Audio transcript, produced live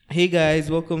Hey guys,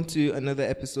 welcome to another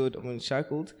episode of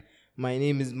Unshackled. My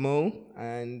name is Mo,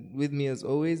 and with me as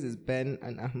always is Ben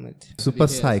and Ahmed. Super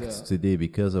psyched today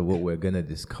because of what we're gonna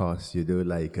discuss.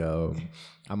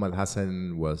 Amal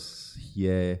Hassan was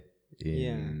here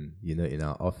in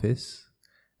our office,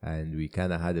 and we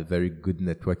kind of had a very good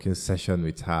networking session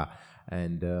with her.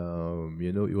 And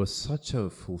it was such a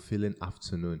fulfilling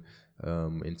afternoon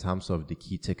in terms of the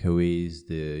key takeaways,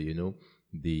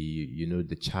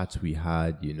 the chats we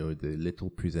had, the little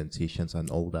presentations and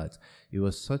all that. It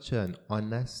was such an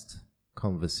honest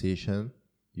conversation,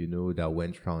 that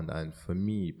went round. And for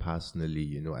me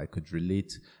personally, I could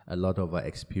relate a lot of our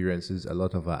experiences, a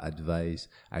lot of our advice.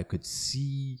 I could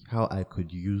see how I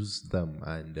could use them.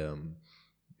 And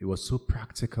it was so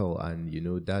practical. And,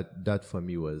 that for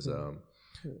me was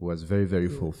very, very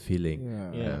fulfilling.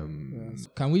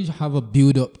 Can we have a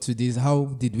build up to this? How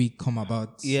did we come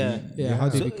about? How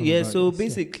did we come about? So this?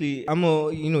 basically,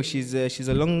 Amal, she's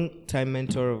a long time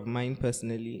mentor of mine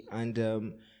personally, and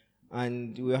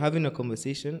we were having a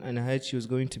conversation, and I heard she was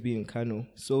going to be in Kano.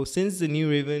 So since the New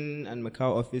Raven and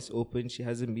Macau office opened, she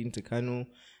hasn't been to Kano.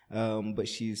 But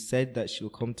she said that she'll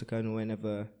come to Kano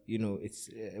whenever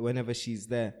whenever she's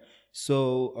there.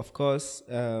 So of course,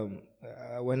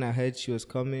 when I heard she was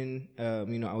coming,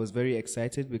 I was very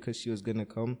excited because she was gonna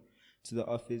come to the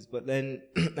office. But then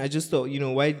I just thought,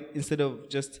 why instead of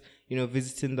just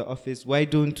visiting the office, why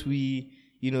don't we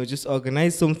just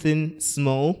organize something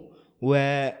small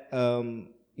where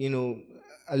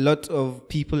a lot of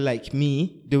people like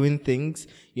me doing things,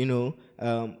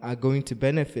 are going to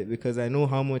benefit, because I know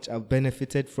how much I've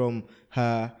benefited from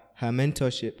her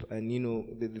mentorship and,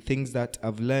 the things that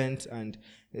I've learned, and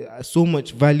so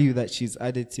much value that she's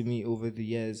added to me over the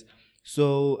years.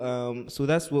 So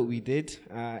that's what we did.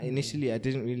 Initially, I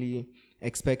didn't really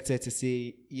expect her to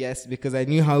say yes because I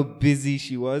knew how busy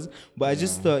she was, but I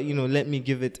just thought, let me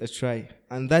give it a try.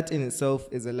 And that in itself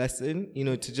is a lesson,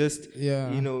 to just, to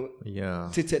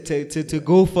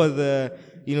go for the,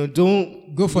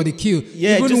 don't go for the kill.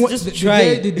 Yeah, Even just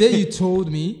try. The day you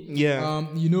told me, Yeah.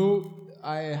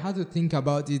 I had to think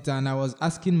about it, and I was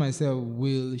asking myself,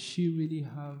 will she really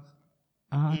have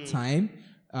our time?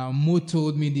 Mo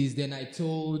told me this, then I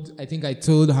think I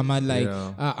told Hamad,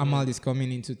 Amal is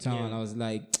coming into town. And I was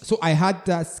like, so I had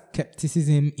that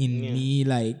skepticism in me,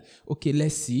 like, okay,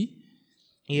 let's see.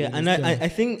 Yeah, and I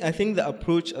think the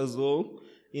approach as well,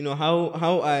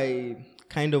 how I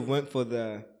kind of went for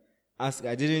the ask.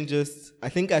 I didn't just, I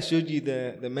think I showed you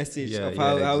the message of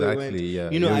how it went.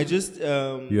 I just...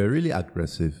 You're really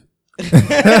aggressive. But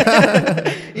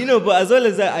as well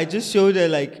as that, I just showed her,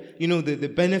 like,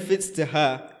 the benefits to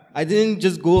her. I didn't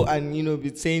just go and,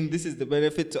 be saying this is the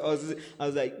benefit to us. I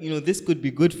was like, this could be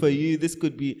good for you. This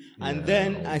could be. And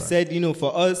then I said,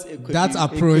 for us, it could that be.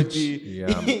 That approach.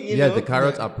 The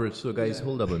carrot approach. So, guys,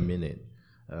 hold up a minute.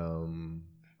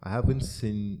 I haven't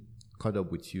caught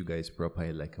up with you guys proper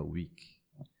in like a week.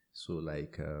 So,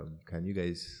 can you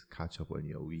guys catch up on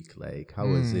your week? Like, how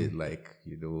was it? Like,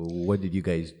 what did you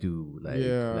guys do?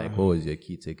 Like, what was your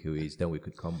key takeaways? Then we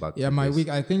could come back to my this. week.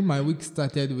 I think my week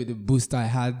started with a boost I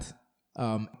had.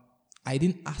 I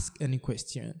didn't ask any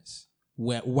questions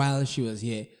while she was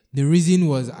here. The reason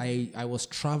was I was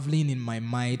traveling in my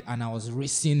mind, and I was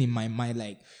racing in my mind,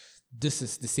 like, this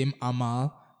is the same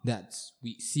Amal that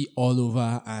we see all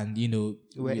over, and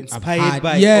we're inspired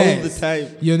by all the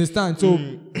time. You understand? So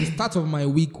the start of my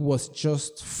week was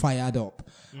just fired up.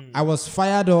 I was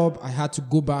fired up. I had to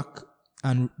go back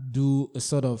and do a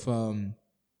sort of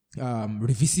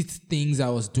revisit things I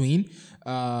was doing,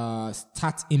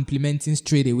 start implementing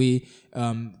straight away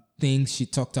things she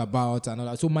talked about and all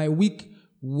that. So my week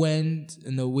went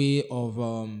in a way of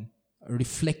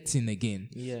reflecting again.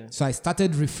 Yeah. So I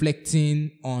started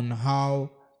reflecting on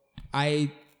how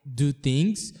I do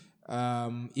things,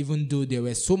 even though there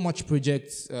were so much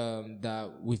projects that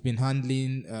we've been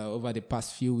handling over the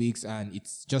past few weeks, and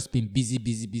it's just been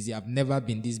busy. I've never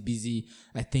been this busy,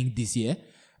 I think, this year.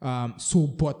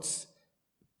 But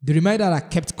the reminder that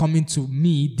kept coming to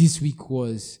me this week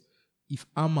was, if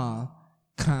Amal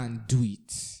can do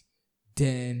it,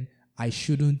 then I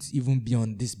shouldn't even be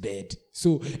on this bed.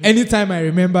 So anytime I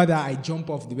remember that, I jump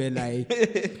off the bed like,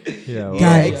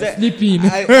 sleeping.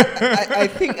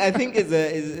 I think is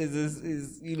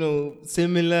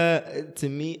similar to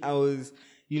me. I was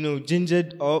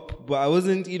gingered up, but I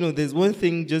wasn't. There's one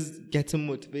thing just getting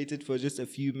motivated for just a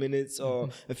few minutes or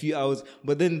a few hours,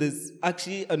 but then there's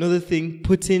actually another thing,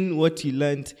 putting what you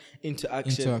learned into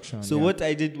action. So what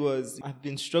I did was, I've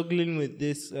been struggling with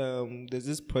this. There's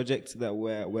this project that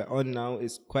we're on now.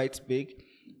 It's quite big.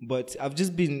 But I've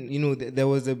just been, there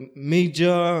was a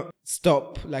major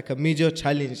stop, like a major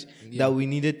challenge that we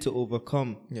needed to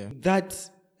overcome. Yeah. That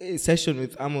session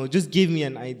with Amal just gave me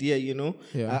an idea,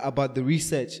 about the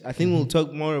research. I think we'll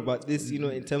talk more about this,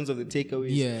 in terms of the takeaways.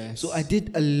 Yes. So I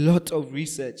did a lot of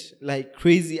research, like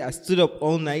crazy. I stood up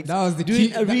all night. That was the doing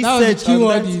key. a That was the research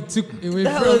keyword on that. you took away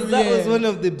That from. was one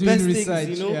of the doing best research,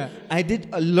 things, Yeah. I did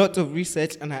a lot of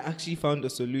research and I actually found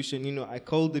a solution. I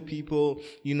called the people,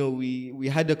 we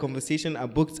had a conversation. I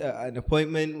booked an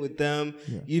appointment with them,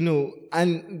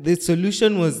 and the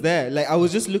solution was there. Like I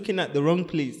was just looking at the wrong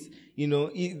place.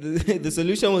 The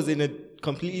solution was in a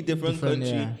completely different country,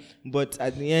 yeah. but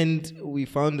at the end we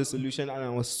found the solution and I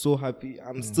was so happy.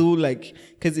 I'm still like,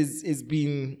 because it's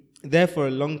been there for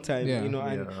a long time, and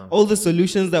all the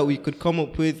solutions that we could come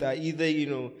up with are either,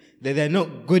 that they're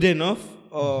not good enough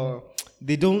or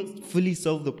they don't fully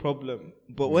solve the problem.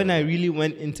 But when I really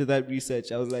went into that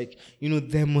research, I was like,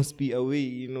 there must be a way,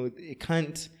 it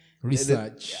can't.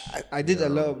 Research. I did a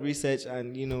lot of research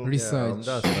and, Research.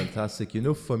 That's fantastic.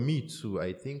 For me too,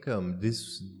 I think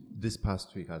this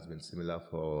past week has been similar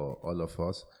for all of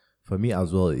us. For me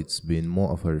as well, it's been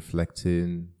more of a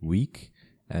reflecting week.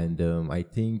 And I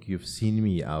think you've seen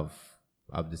me, I've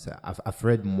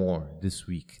read more this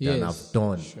week than I've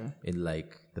done in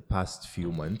like the past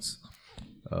few months.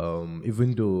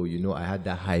 Even though I had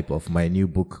the hype of my new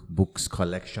books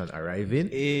collection arriving,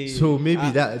 so maybe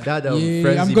that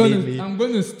frenzy made me. I'm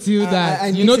gonna steal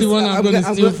that. The one I'm gonna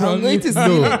steal from I'm going you. to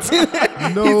steal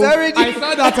it. No. It's already. I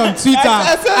saw that on Twitter.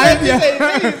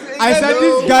 I said No.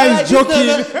 this guy is joking.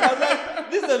 I'm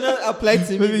like, this does not apply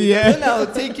to me. Yeah. When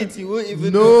I'll take it, you won't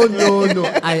even. No.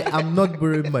 I am not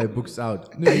borrowing my books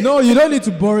out. No, you don't need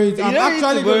to borrow it. I'm don't need to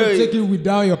actually borrow going to it. take it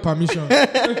without your permission.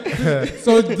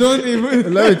 So don't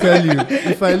even. Let me tell you,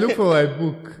 if I look for my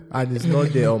book and it's not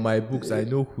there on my books, I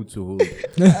know who to hold.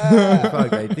 In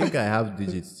fact, I think I have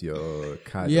digits to your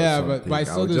card. Yeah, or but something. I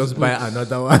saw I'll those just buy books.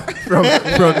 another one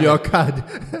from your card.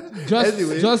 Just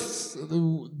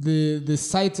the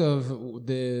site of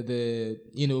the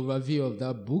overview of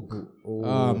that book.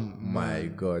 Oh my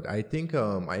God! I think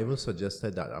I even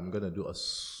suggested that I'm gonna do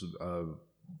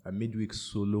a midweek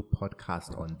solo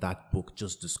podcast on that book,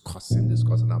 just discussing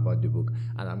about the book,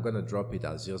 and I'm gonna drop it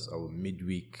as just a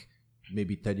midweek,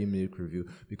 maybe 30-minute review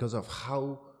because of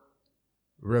how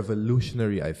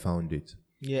revolutionary I found it.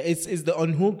 Yeah, it's the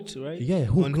Unhooked, right? Yeah,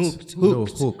 Hooked. Unhooked. No,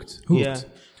 Hooked. Hooked.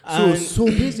 Yeah. So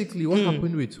basically, what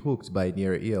happened with Hooked by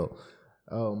Near Eel?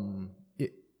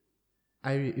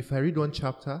 If I read one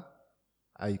chapter,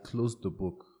 I close the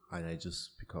book and I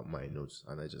just pick up my notes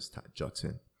and I just start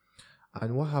jotting.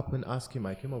 And what happened? Ask him.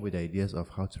 I came up with ideas of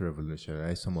how to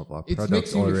revolutionize some of our It products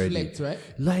makes you already. reflect, right?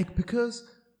 Like because.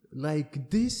 Like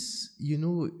this,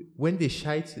 when they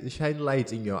shine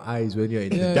light in your eyes when you're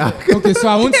in the dark. Okay, so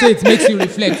I won't say it makes you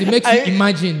reflect. It makes you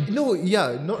imagine. No,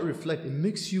 yeah, not reflect. It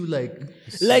makes you like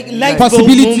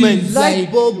Possibilities, moments. light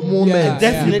bulb moment. Yeah.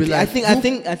 Definitely, Like,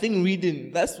 I think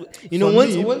reading. That's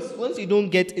once you don't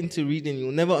get into reading,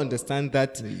 you'll never understand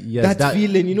that Yes, that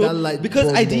feeling. that light because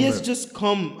bulb ideas moment. just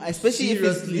come, especially if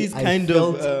it's seriously, these I kind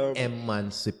felt of.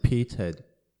 emancipated.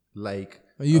 Like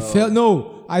You felt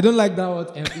no. I don't like that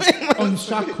word.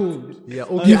 Unshackled. yeah,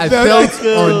 okay. I felt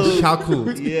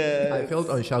unshackled. Yeah, I felt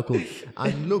unshackled.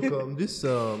 And look,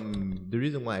 the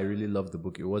reason why I really love the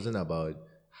book, it wasn't about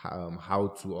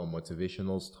how to or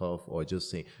motivational stuff or just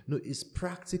saying no. It's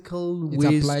practical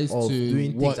ways of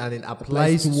doing things, and it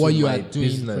applies to what you my are doing.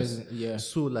 business. Yeah.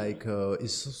 So like,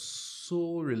 it's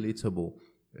so relatable.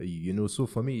 So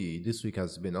for me, this week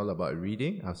has been all about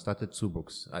reading. I've started 2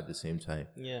 books at the same time.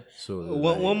 yeah. So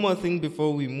One more thing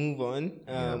before we move on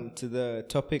to the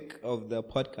topic of the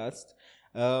podcast.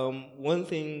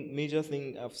 Major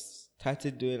thing I've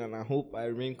started doing, and I hope I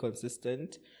remain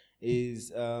consistent,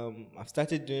 is I've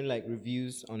started doing like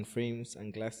reviews on frames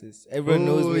and glasses. Everyone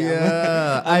knows me.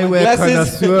 Yeah, I'm a eyewear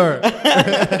glasses- connoisseur.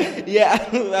 Yeah,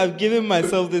 I've given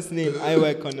myself this name,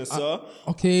 eyewear connoisseur.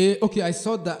 Okay. I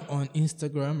saw that on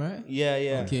Instagram, right?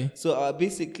 Yeah. Okay. So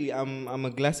basically, I'm a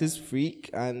glasses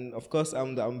freak, and of course,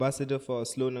 I'm the ambassador for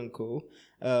Sloan & Co.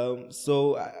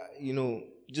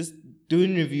 Just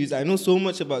doing reviews. I know so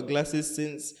much about glasses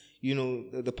since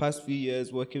the past few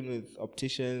years working with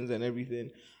opticians and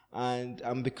everything, and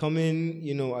I'm becoming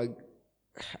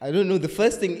I don't know. The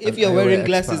first thing, if you're wearing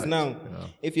glasses now,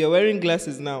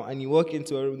 and you walk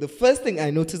into a room, the first thing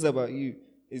I notice about you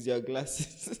is your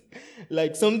glasses.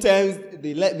 Like sometimes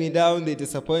they let me down, they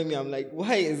disappoint me. I'm like,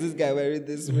 why is this guy wearing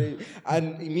this way?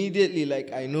 And immediately,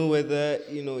 like, I know whether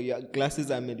your glasses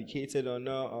are medicated or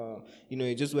not, or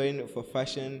you're just wearing it for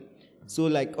fashion. So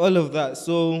like all of that.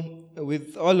 So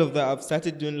with all of that, I've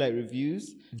started doing like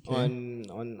reviews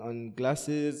on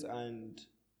glasses, and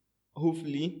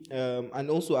hopefully, and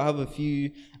also I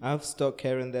have stock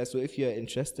here and there. So if you're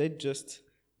interested, just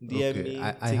DM me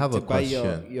I have a buy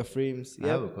question. your frames. I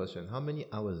have a question. How many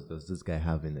hours does this guy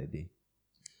have in a day?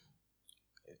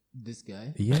 This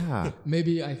guy? Yeah.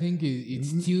 Maybe I think it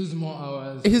steals more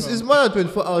hours. It's more than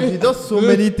 24 hours. He does so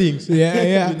many things.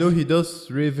 Yeah. You know, he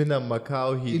does Raven and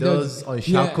Macau. He does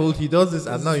Unshackled. He does this.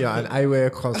 And now you're an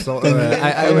eyewear consultant,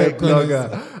 eyewear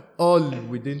blogger. All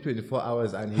within 24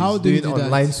 hours. And he's doing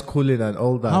online schooling and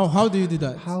all that. How do you do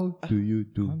that? How do you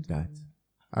do that?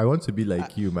 I want to be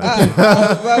like you, man. Stop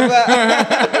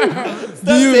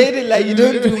saying it like you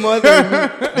don't do more than me.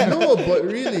 No, but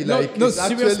really, like, no, it's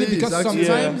seriously, actually,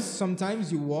 because sometimes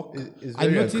you walk. It's I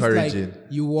very noticed encouraging.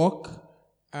 like you walk,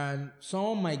 and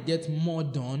someone might get more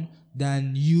done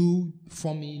than you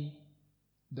forming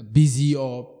the busy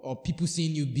or people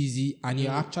seeing you busy, and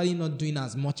you're actually not doing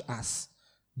as much as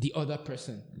the other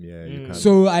person. Yeah, you can.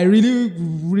 So I really,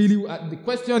 the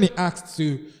question he asked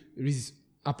is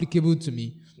applicable to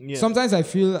me. Yeah. Sometimes I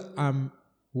feel I'm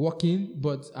working,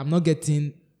 but I'm not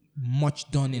getting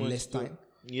much done in less time.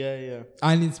 Yeah.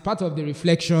 And it's part of the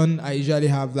reflection I usually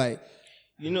have, like,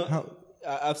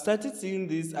 I've started seeing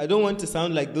this. I don't want to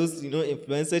sound like those,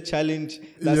 influencer challenge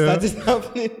that started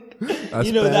happening.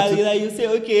 That you say,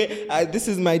 okay, this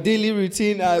is my daily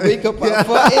routine. I wake up at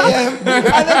 4 a.m.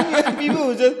 and then people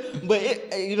will just, but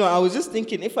I was just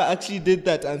thinking, if I actually did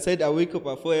that and said I wake up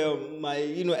at 4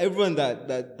 a.m., everyone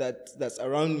that's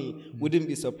around me wouldn't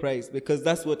be surprised, because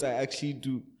that's what I actually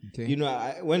do. Okay.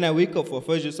 When I wake up for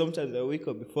Fajr, sometimes I wake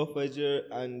up before Fajr,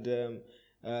 and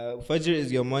Fajr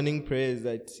is your morning prayers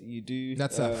that you do.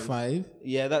 That's at 5?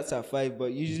 Yeah, that's at 5.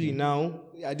 But usually now,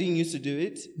 I didn't used to do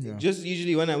it. Yeah. Just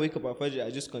usually when I wake up at Fajr, I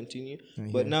just continue.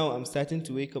 But now I'm starting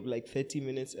to wake up like 30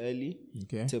 minutes early.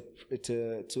 Okay. So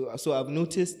I've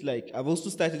noticed, like, I've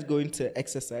also started going to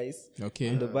exercise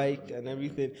on the bike and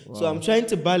everything. Wow. So I'm trying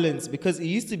to balance, because it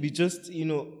used to be just,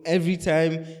 every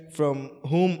time from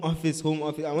home office.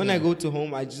 And when I go to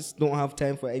home, I just don't have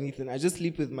time for anything. I just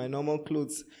sleep with my normal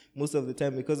clothes most of the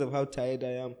time because of how tired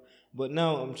I am. But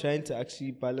now I'm trying to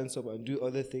actually balance up and do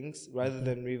other things rather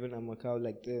than Raven and Macau.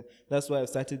 That's why I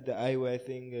started the eyewear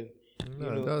thing.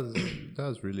 And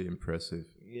that's really impressive.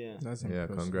 Yeah, that's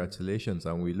impressive. Congratulations,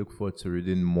 and we look forward to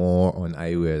reading more on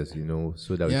eyewears.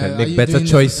 So that we can are make you better doing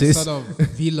choices. A sort of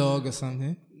vlog or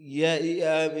something. Yeah,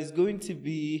 it's going to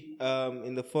be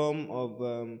in the form of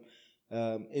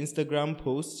Instagram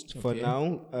posts for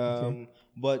now.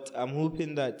 But I'm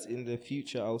hoping that in the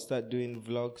future I'll start doing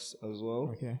vlogs as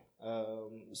well. Okay.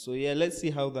 So let's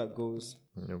see how that goes.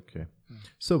 Okay.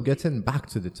 So getting back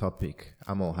to the topic,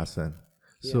 Amal Hassan.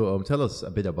 So tell us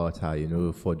a bit about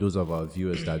her. For those of our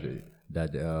viewers that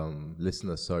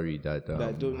listeners,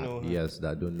 that don't know her. Yes,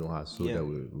 that don't know her, so that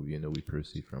we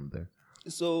proceed from there.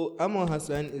 So Amal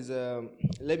Hassan is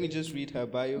let me just read her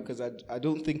bio, because I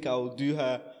don't think I'll do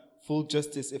her full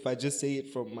justice if I just say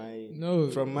it from my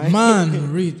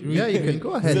man. read. Yeah, you can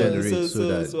go ahead and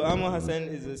read. So Amal Hassan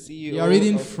is the CEO. You're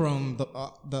reading from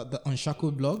the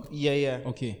Unshackled blog? Yeah.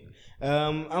 Okay.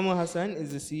 Amal Hassan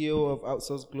is the CEO of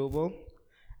Outsource Global.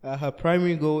 Her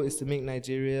primary goal is to make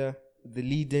Nigeria the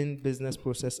leading business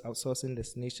process outsourcing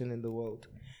destination in the world.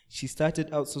 She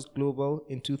started Outsource Global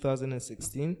in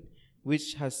 2016,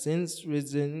 which has since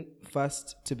risen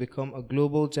fast to become a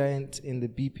global giant in the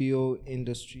BPO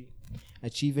industry,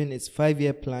 achieving its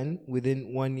 5-year plan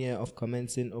within 1 year of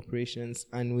commencing operations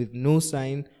and with no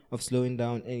sign of slowing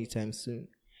down anytime soon.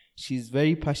 She's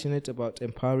very passionate about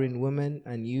empowering women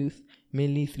and youth,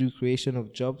 mainly through creation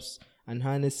of jobs and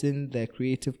harnessing their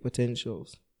creative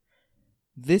potentials.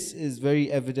 This is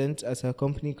very evident as her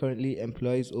company currently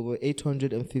employs over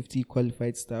 850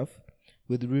 qualified staff,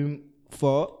 with room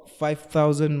for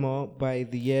 5,000 more by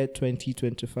the year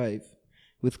 2025,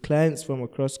 with clients from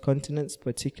across continents,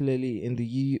 particularly in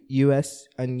the US,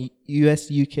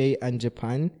 UK, and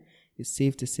Japan. It's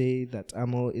safe to say that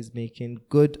Amal is making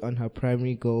good on her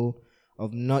primary goal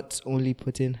of not only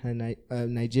putting her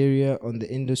Nigeria on the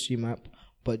industry map,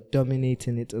 but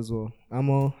dominating it as well.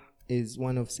 Amal is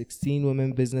one of 16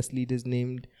 women business leaders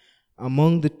named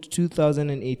among the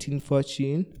 2018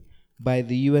 Fortune by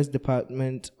the U.S.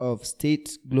 Department of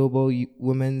State Global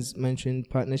Women's Mentoring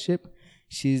Partnership.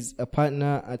 She's a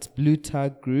partner at Blue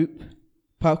Tag Group,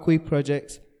 Parkway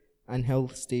Projects, and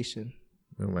Health Station.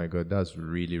 Oh my God, that's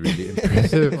really, really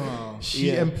impressive. Wow. She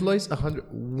employs 100.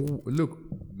 Look,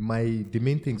 the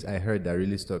main things I heard that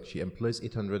really stuck. She employs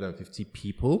 850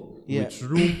 people Yeah. with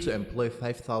room to employ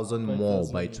 5,000 more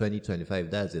 5,000, by 2025.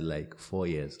 That's in like 4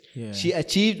 years. Yeah. She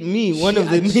achieved one She of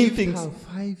the main achieved things. her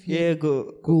 5 Yeah, year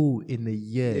go goal in a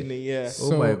year. in a year.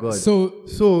 Oh my God.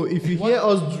 So if you hear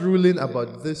us drooling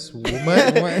about this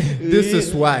woman, this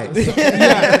is why.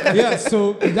 yeah.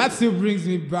 So that still brings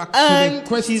me back to the And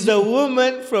question. she's a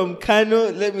woman from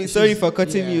Kano. Sorry for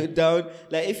cutting you down.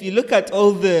 Like, if you look at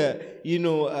all the,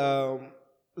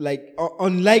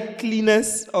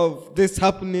 unlikeliness of this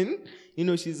happening,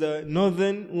 she's a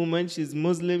northern woman. She's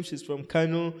Muslim. She's from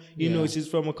Kano. She's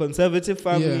from a conservative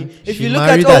family. Yeah. If She you look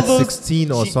married at all at those,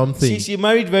 16 or something. She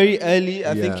married very early.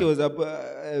 I think Yeah. it was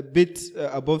a bit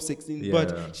above 16. Yeah.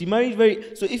 But she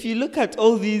married So if you look at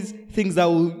all these things that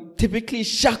will typically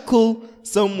shackle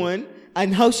someone,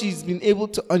 and how she's been able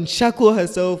to unshackle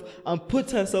herself and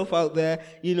put herself out there,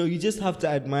 you just have to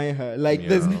admire her. Like,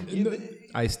 there's...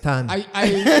 I stand.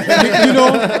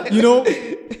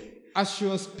 As she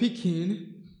was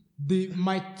speaking,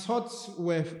 my thoughts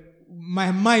were,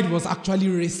 my mind was actually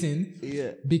racing.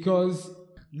 Yeah. Because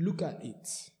look at it.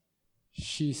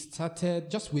 She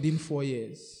started just within 4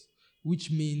 years,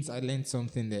 which means I learned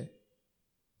something there.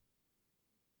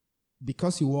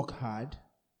 Because you work hard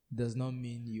does not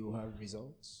mean you have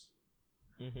results.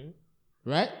 Mm-hmm.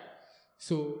 Right?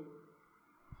 So,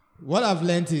 what I've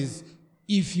learned is,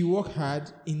 if you work hard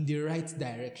in the right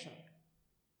direction,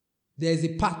 there's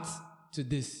a path to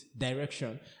this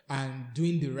direction and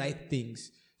doing the right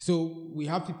things. So we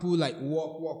have people like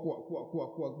work.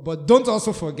 But don't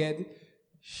also forget,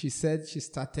 she said she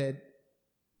started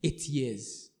 8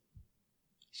 years.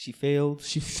 She failed.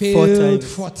 She failed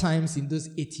 4 times. times in those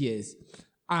 8 years.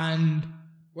 And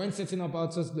when setting up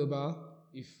Outsource Global,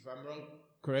 if I'm wrong,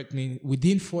 correct me,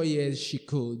 within 4 years, she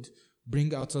could bring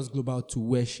Outsource Global to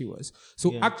where she was.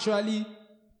 So actually,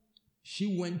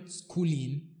 she went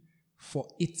schooling for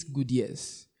 8 good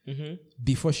years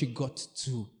before she got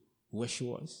to where she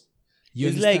was.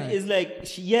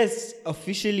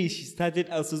 Officially she started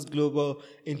Outsource Global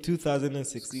in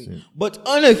 2016, but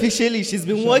unofficially she's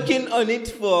been working on it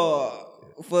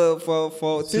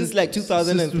since like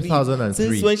 2003. 2003.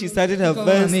 Since when she started her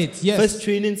 2008, first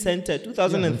training center,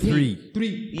 2003.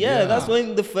 3. Yeah, that's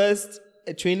when the first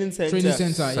training center. Training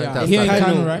center, Center Here in started.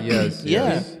 Kano, right? Yes. Yeah.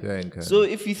 Yes. Yeah, in Kano. So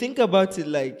if you think about it,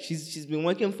 like she's been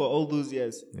working for all those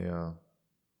years. Yeah.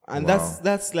 And Wow.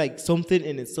 that's like something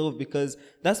in itself, because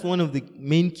that's one of the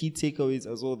main key takeaways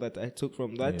as well that I took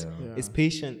from that is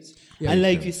patience. Yeah. And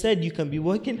like you said, you can be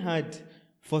working hard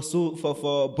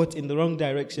but in the wrong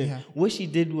direction. Yeah. What she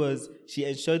did was she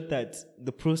ensured that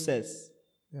the process,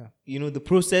 Yeah. the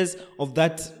process of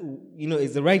that,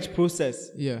 is the right process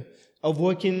Yeah. of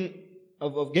working,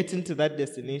 of getting to that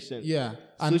destination. Yeah.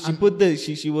 So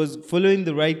she was following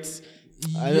the right.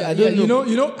 I don't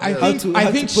know.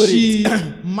 I think she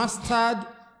mastered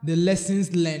the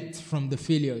lessons learned from the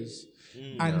failures,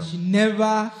 and she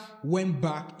never went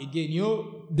back again.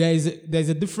 There's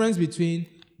a difference between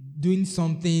doing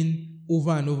something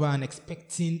over and over and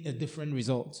expecting a different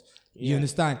result. You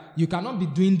understand? You cannot be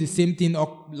doing the same thing,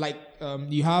 or like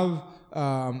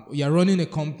you're running a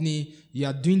company, you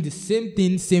are doing the same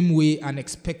thing, same way, and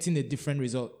expecting a different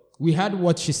result. We heard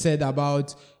what she said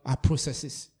about our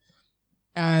processes.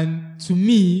 And to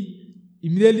me,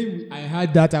 immediately I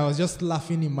heard that, I was just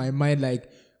laughing in my mind, like,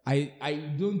 I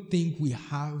don't think we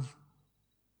have,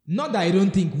 not that I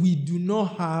don't think, we do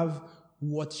not have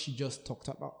what she just talked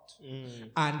about.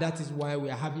 And that is why we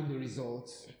are having the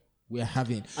results we are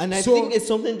having. And I think it's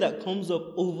something that comes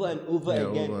up over and over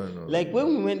again. Over and over. Like when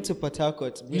we went to Port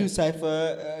Harcourt, Blue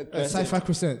Cipher Crescent. Cypher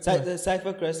Crescent. The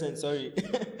Cipher Crescent, sorry.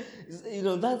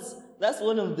 That's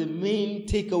one of the main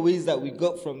takeaways that we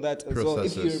got from that as well.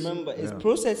 If you remember, it's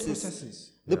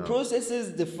processes. The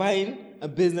processes define a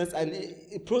business, and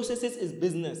processes is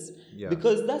business. Yeah.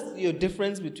 Because that's your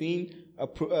difference between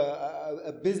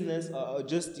a business or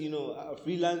just, a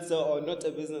freelancer or not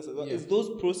a business as well. It's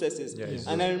those processes.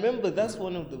 And I remember that's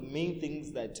one of the main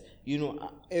things that,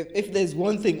 if there's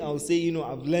one thing I'll say,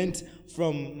 I've learned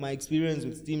from my experience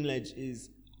with Steamledge is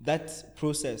that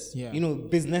process.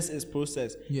 Business is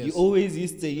process. Yes. You always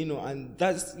used to, and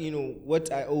that's,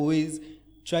 what I always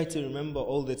try to remember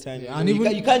all the time. And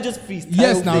you can't just freestyle.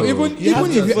 Yes, now things. even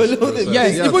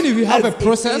if you have a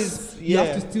process, is, you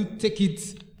have to still take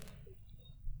it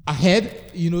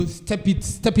ahead,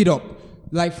 step it up.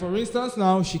 Like for instance,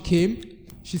 now she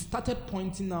started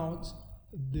pointing out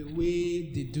the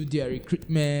way they do their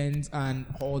recruitment and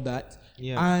all that.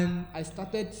 And I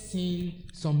started seeing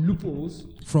some loopholes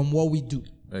from what we do.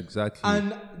 Exactly.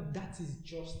 And that is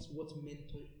just what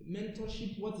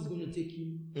mentorship, what is going to take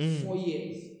you 4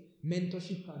 years.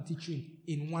 Mentorship can teach you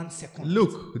in 1 second.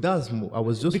 Look, I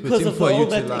was just Because waiting of for you all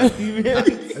to that land.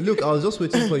 experience. Look, I was just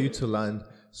waiting for you to land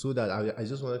so that I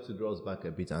just wanted to draw us back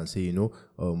a bit and say,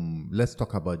 let's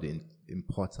talk about the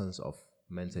importance of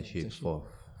mentorship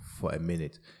for a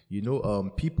minute.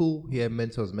 People hear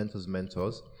mentors,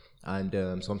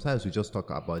 and sometimes we just talk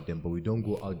about them, but we don't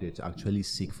go out there to actually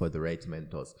seek for the right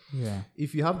mentors. Yeah.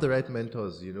 If you have the right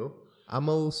mentors,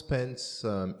 Amal spent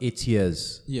 8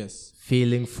 years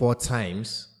failing 4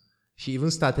 times. She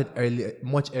even started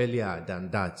much earlier than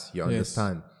that, you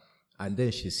understand? And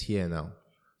then she's here now.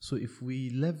 So if we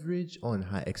leverage on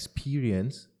her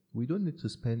experience, we don't need to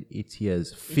spend 8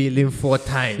 years failing 4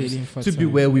 times to be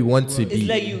where we want to be. It's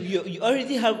like you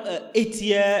already have an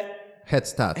 8-year head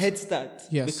start.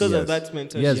 Because of that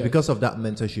mentorship. Yes, because of that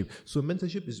mentorship. So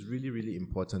mentorship is really, really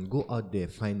important. Go out there,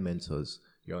 find mentors.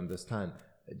 You understand?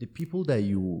 The people that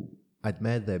you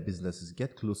admire their businesses,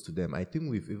 get close to them. I think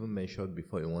we've even mentioned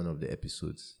before in one of the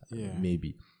episodes.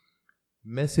 Maybe.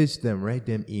 Message them, write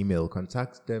them email,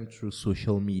 contact them through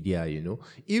social media,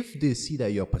 If they see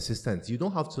that you're persistent, you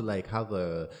don't have to have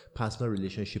a personal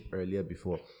relationship earlier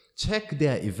before. Check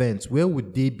their events. Where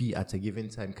would they be at a given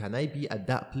time? Can I be at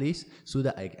that place so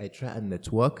that I try and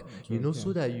network,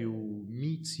 so that you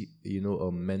meet,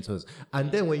 mentors.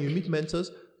 And then when you meet mentors,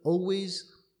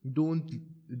 always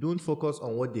don't focus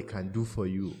on what they can do for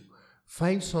you.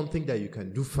 Find something that you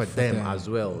can do for them as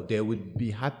well. They would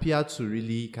be happier to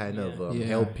really kind of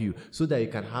help you so that you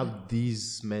can have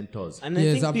these mentors. And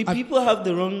I think people have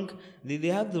the wrong, they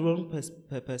have the wrong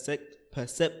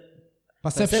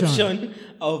perception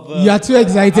of... you are too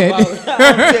excited. I'm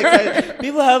too excited.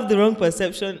 People have the wrong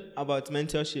perception about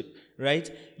mentorship, right?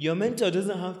 Your mentor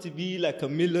doesn't have to be like a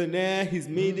millionaire. He's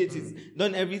made it. He's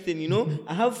done everything,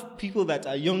 I have people that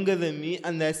are younger than me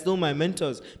and they're still my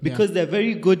mentors because they're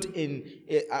very good in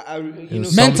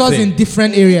mentors in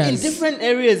different areas. In different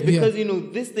areas because,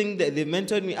 this thing that they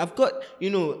mentored me, I've got,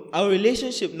 our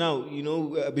relationship now,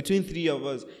 between 3 of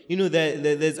us,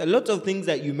 there's a lot of things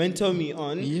that you mentor me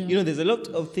on. There's a lot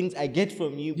of things I get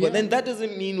from you, but then that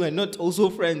doesn't mean we're not also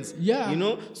friends.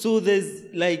 So there's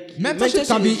like... Mentorship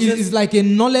can be is like a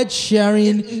knowledge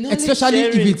sharing, especially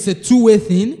if it's a two-way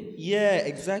thing. Yeah,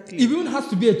 exactly. It even has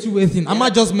to be a two-way thing. Amal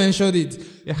just mentioned it.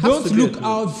 Don't look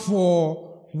out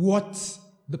for what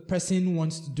the person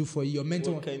wants to do for you. Your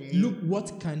mentor, look,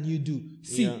 what can you do?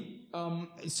 See,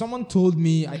 someone told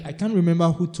me, I can't remember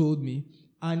who told me,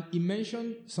 and he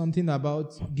mentioned something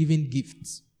about giving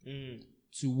gifts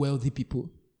to wealthy people.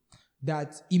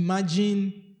 That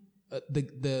imagine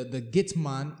the gate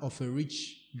man of a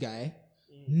rich guy,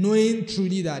 knowing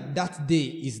truly that day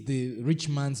is the rich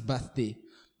man's birthday,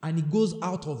 and he goes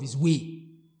out of his way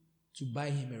to buy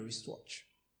him a wristwatch.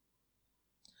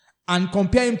 And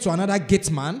compare him to another gate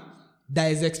man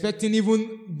that is expecting,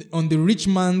 even on the rich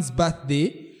man's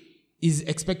birthday, is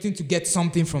expecting to get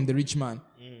something from the rich man.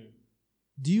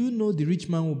 Do you know the rich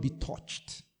man will be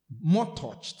more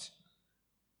touched,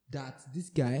 that this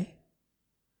guy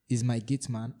is my gate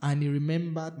man and he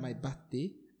remembered my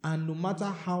birthday, and no matter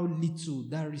how little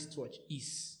that wristwatch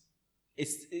is,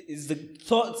 it's the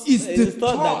thoughts. It's the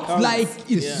thought that counts.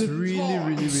 Like it's the really, thoughts.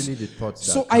 really, really the thoughts.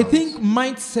 So I think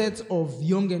mindset of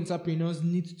young entrepreneurs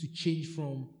need to change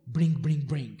from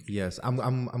bring. Yes, I'm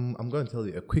going to tell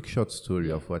you a quick short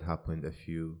story of what happened a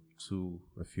few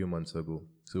months ago.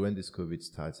 So when this COVID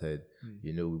started,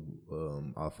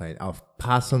 our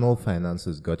personal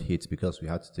finances got hit because we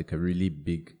had to take a really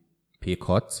big pay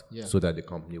cut so that the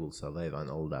company will survive and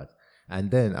all that.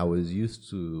 And then I was used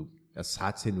to a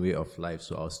certain way of life,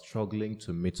 so I was struggling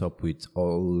to meet up with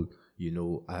all,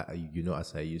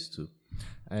 as I used to.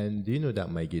 And that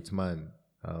my gate man,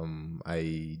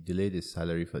 I delayed his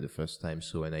salary for the first time.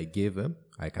 So when I gave him,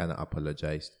 I kind of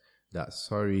apologized that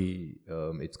sorry,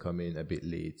 it's coming a bit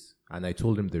late. And I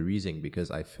told him the reason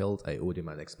because I felt I owed him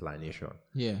an explanation.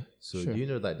 Yeah. So do you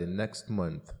know that the next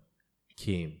month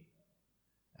came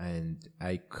and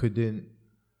I couldn't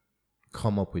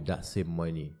come up with that same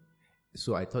money.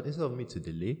 So I thought, instead of me to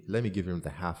delay, let me give him the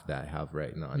half that I have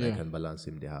right now and I can balance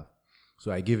him the half.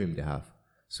 So I gave him the half.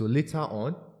 So later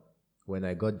on, when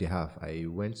I got the half, I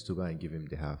went to go and give him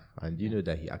the half. And you know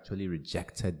that he actually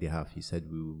rejected the half. He said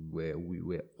we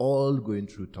were all going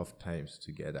through tough times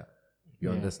together. You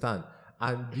understand?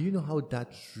 And do you know how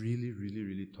that really, really,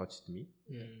 really touched me?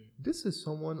 This is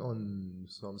someone on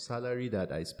some salary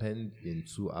that I spend in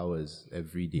 2 hours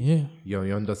every day. You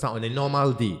understand? On a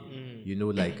normal day,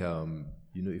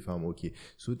 if I'm okay.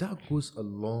 So that goes a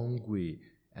long way.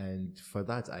 And for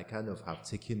that, I kind of have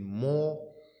taken more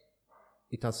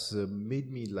it has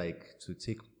made me like to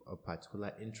take a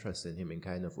particular interest in him and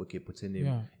kind of putting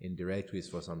him in the right ways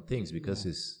for some things, because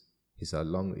he's a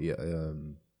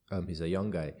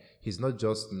young guy. He's not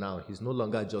just now. He's no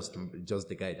longer just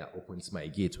the guy that opens my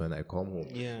gate when I come home.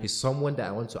 Yeah. He's someone that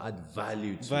I want to add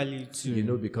value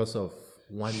to. Because of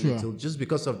just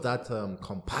because of that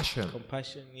compassion.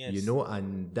 Compassion, yes.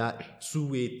 And that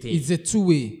two-way thing. It's a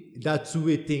two-way. That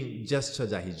two-way thing gesture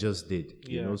that he just did.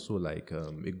 So like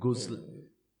it goes.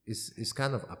 It's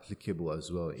kind of applicable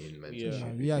as well in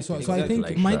mentorship. So I think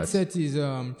like mindset is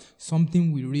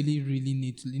something we really, really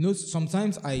need to.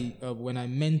 Sometimes when I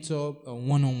mentor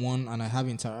one-on-one and I have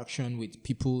interaction with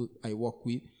people I work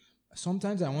with,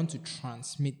 sometimes I want to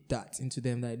transmit that into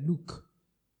them. Like, look,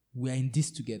 we are in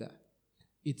this together.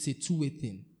 It's a two-way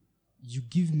thing. You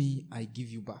give me, I give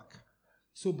you back.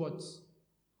 So, but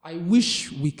I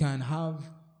wish we can have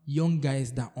young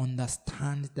guys that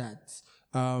understand that.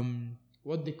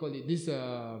 What they call it, this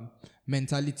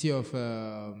mentality of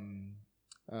I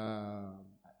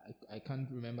can't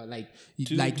remember,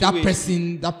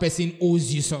 that person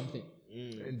owes you something.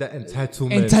 The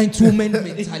entitlement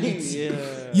mentality.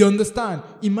 You understand?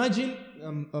 Imagine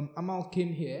Amal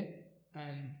came here,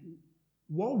 and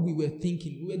what we were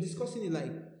thinking, we were discussing it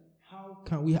like, how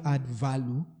can we add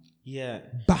value? Yeah.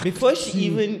 Before she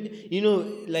even,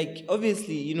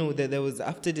 obviously, that there was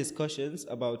after discussions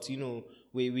about,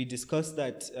 we discussed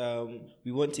that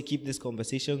we want to keep this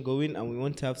conversation going and we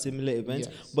want to have similar events.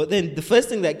 Yes. But then the first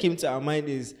thing that came to our mind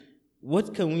is,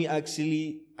 what can we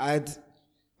actually add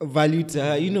value to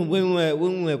her?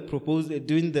 When we were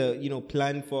doing the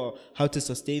plan for how to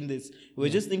sustain this, we're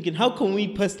just thinking, how can we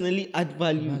personally add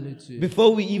value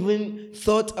before we even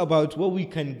thought about what we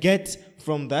can get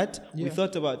from that? We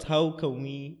thought about how can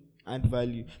we add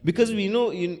value, because we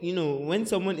know when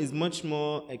someone is much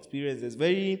more experienced, it's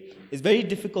very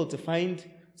difficult to find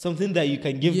something that you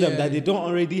can give them that they don't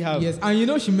already have. Yes,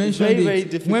 and she mentioned very, very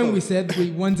difficult. When we said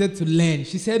we wanted to learn,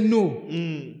 she said no.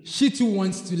 She too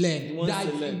wants to learn.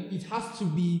 It has to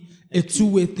be a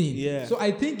two-way thing. Yeah. So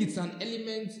I think it's an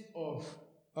element of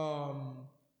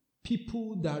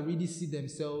people that really see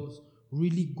themselves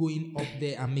really going up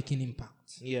there and making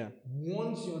impact. Yeah.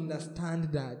 Once you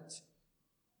understand that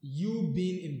you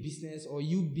being in business or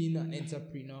you being an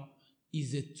entrepreneur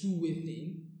is a two-way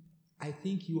thing, I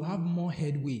think you have more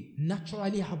headway,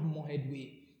 naturally have more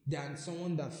headway than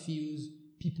someone that feels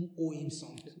people owe him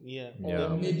something. Yeah.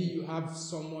 Or maybe you have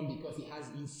someone because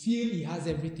you feel he has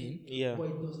everything, but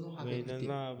he does not have everything. Does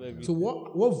not have everything. So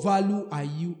what value are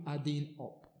you adding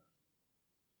up?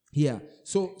 Yeah.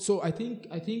 So I think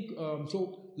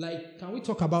can we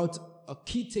talk about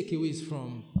key takeaways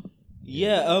from?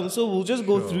 Yeah, so we'll just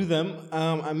go through them.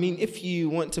 If you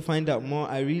want to find out more,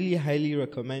 I really highly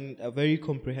recommend a very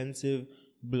comprehensive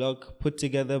blog put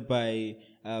together by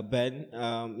Ben.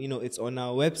 It's on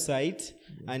our website,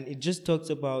 and it just talks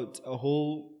about a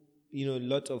whole,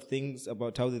 lot of things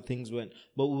about how the things went.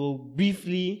 But we'll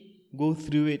briefly go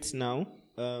through it now,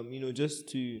 just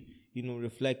to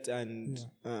reflect and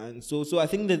so I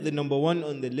think that the number one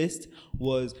on the list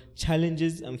was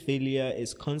challenges and failure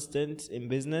is constant in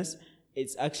business.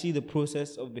 It's actually the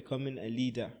process of becoming a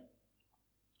leader.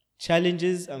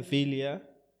 Challenges and failure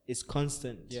is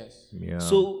constant. Yes. Yeah.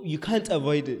 So you can't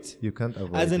avoid it. You can't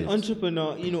avoid it. As an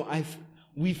entrepreneur,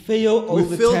 we fail all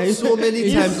the time. We failed so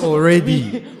many times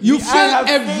already. You fail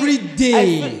every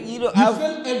day. You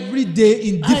fail every day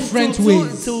in different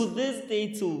ways. Till this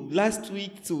day, till last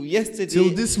week, till yesterday.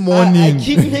 Till this morning. I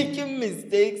keep making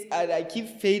mistakes and I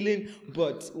keep failing.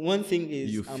 But one thing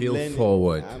is, you I'm feel learning.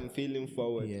 forward. I'm feeling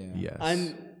forward. Yeah. Yes.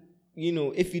 And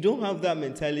if you don't have that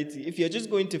mentality, if you're just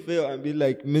going to fail and be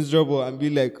like miserable and be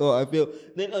like, oh, I fail,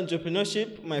 then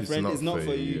entrepreneurship, my friend, is not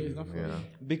for you. It's not for you.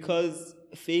 Because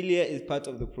failure is part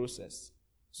of the process.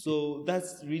 So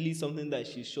that's really something that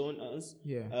she's shown us.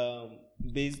 Yeah.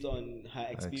 Based on her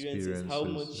experiences, how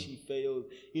much she failed.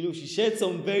 She shared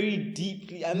some very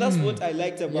deeply, and that's what I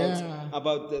liked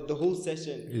about the whole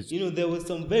session. There was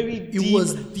some very deep,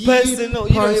 personal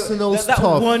stuff.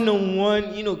 That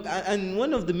one-on-one, and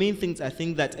one of the main things I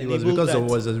think that enabled it was because that, it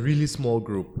was a really small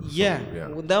group.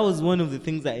 That was one of the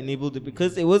things that enabled it,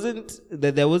 because it wasn't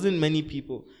that there wasn't many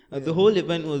people. The whole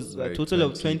event was a total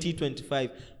of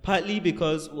 20-25. Partly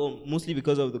because, mostly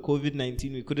because of the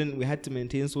COVID-19, we had to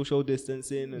maintain social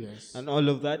distancing and all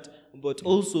of that, but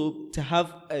also to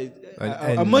have a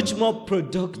much more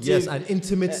productive, an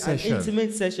intimate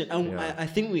session. And I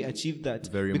think we achieved that.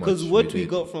 Very because much what we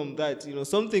got from that,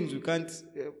 some things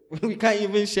we can't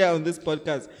even share on this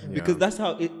podcast because that's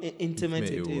how intimate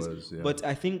it is. was, yeah. But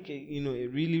I think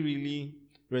it really, really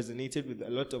resonated with a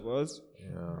lot of us.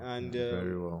 Yeah, And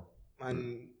very well.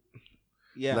 and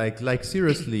yeah, Like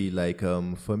seriously,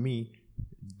 for me,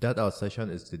 that our session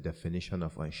is the definition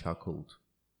of unshackled.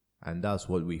 And that's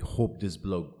what we hope this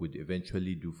blog would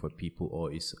eventually do for people,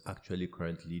 or is actually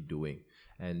currently doing.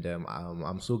 And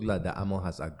I'm so glad that Amal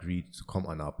has agreed to come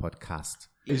on our podcast.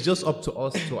 It's just up to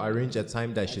us to arrange a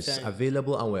time that she's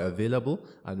available and we're available,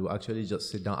 and we'll actually just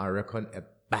sit down and record a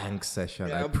bang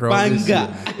session. I promise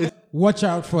you. Watch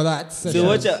out for that session. So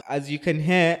watch out. As you can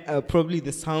hear, probably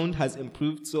the sound has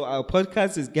improved. So our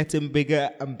podcast is getting bigger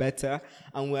and better,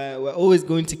 and we're always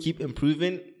going to keep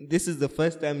improving. This is the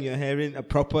first time you're hearing a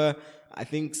proper, I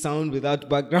think, sound without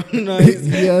background noise.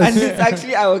 And it's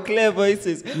actually our clear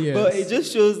voices. Yes. But it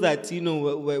just shows that,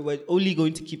 we're only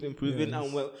going to keep improving.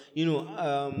 And we're,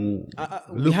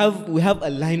 we have a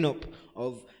lineup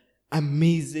of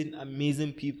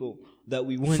amazing people that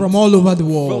we want from all over the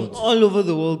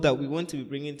world. That we want to be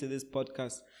bringing to this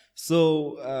podcast.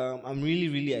 So I'm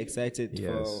really excited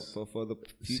for the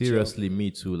future. Seriously, me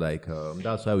too.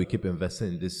 That's why we keep investing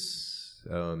in this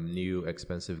new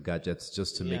expensive gadgets,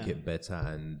 just to make it better,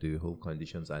 and the whole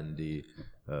conditions and the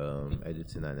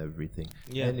editing and everything.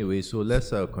 Anyway, so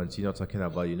let's continue talking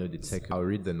about the tech. I'll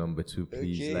read the number 2,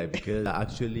 please. Okay. Because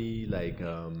actually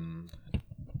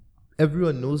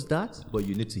everyone knows that, but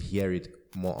you need to hear it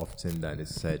more often than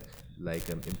it's said.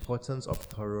 Importance of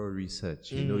thorough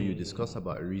research. You discuss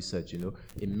about research,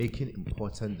 in making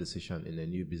important decision in a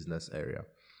new business area.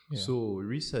 So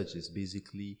research is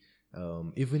basically,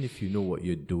 even if you know what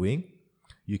you're doing,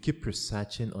 you keep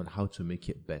researching on how to make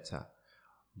it better.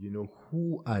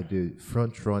 Who are the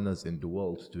front runners in the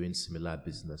world doing similar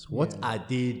business? What are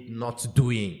they not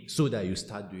doing so that you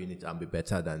start doing it and be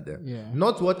better than them?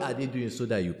 Not what are they doing so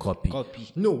that you copy.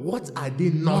 No, what are they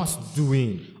not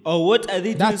doing? Or what are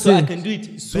they doing so I can do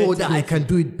it so better? that I can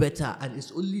do it better? And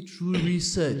it's only through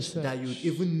research that you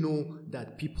even know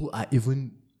that people are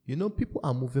even... people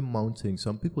are moving mountains.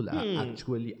 Some people are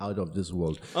actually out of this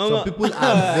world. Some people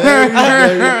are very...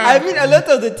 I mean, a lot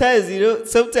of the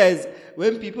times, sometimes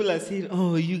when people are saying,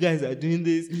 "Oh, you guys are doing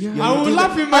this," I will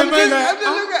laugh in my mind.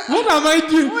 What am I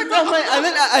doing? And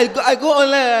then I go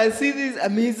online and I see these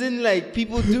amazing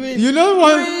people doing.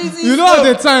 At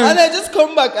the time, and I just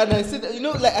come back and I said,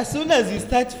 as soon as you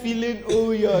start feeling,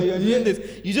 you're doing this,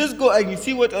 you just go and you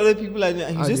see what other people are doing,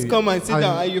 and you just come and sit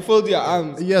down and you fold your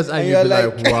arms. Yes, and you're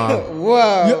like, wow,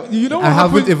 wow. You know what I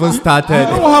haven't even started.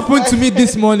 You know what happened to me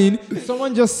this morning?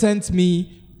 Someone just sent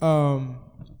me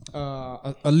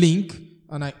a link,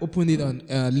 and I opened it on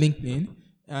LinkedIn,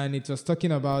 and it was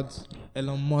talking about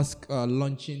Elon Musk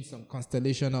launching some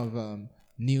constellation of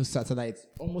new satellites,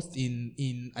 almost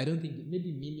in I don't think,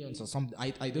 maybe millions or something.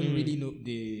 I don't really know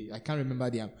I can't remember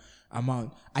the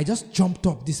amount. I just jumped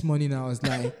up this morning and I was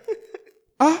like,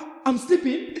 I'm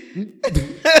sleeping.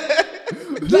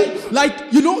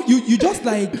 you just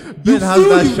like Ben has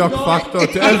that shock factor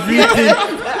to everything.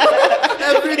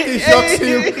 Everything shocks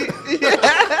him.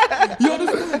 You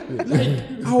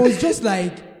understand? I was just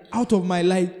out of my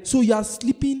life. So you're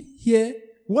sleeping here?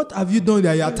 What have you done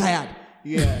that you're tired?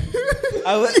 Yeah.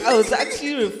 I was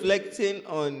actually reflecting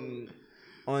on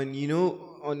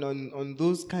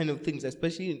those kind of things,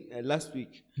 especially last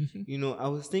week. I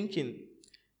was thinking,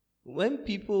 when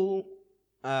people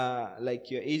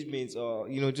your age mates or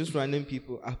just random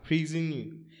people are praising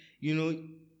you,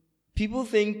 people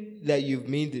think that you've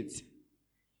made it.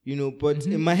 But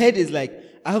in my head is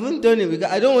I haven't done it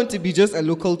because I don't want to be just a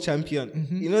local champion.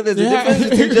 There's a difference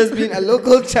between just being a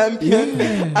local champion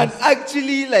and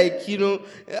actually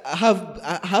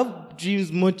have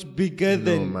dreams much bigger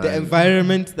than the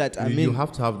environment that I'm in. You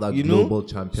have to have that global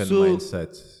champion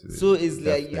mindset. So it's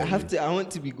I want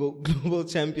to be global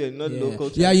champion, not local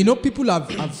champion. Yeah, people have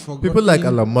forgotten. People like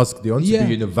Elon Musk, they want to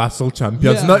be universal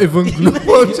champions, not even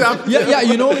global champions.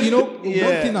 One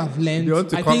thing I've learned, they want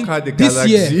to I conquer think the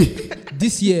galaxy.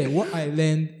 This year, what I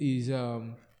learned is,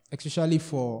 especially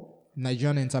for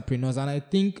Nigerian entrepreneurs, and I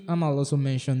think Amal also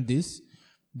mentioned this,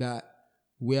 that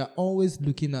we are always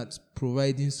looking at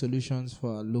providing solutions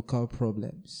for our local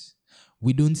problems.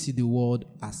 We don't see the world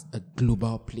as a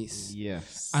global place.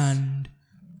 Yes. And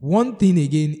one thing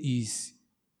again is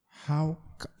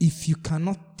if you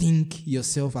cannot think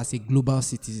yourself as a global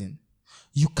citizen,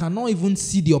 you cannot even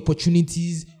see the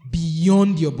opportunities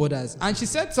beyond your borders. And she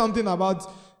said something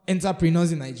about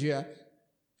entrepreneurs in Nigeria.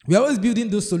 We're always building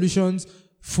those solutions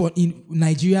in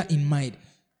Nigeria in mind.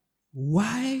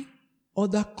 Why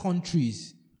other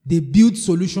countries, they build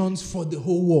solutions for the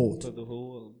whole world? For the whole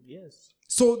world, yes.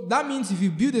 So that means if you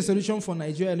build a solution for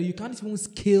Nigeria, you can't even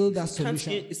scale that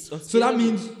solution. So that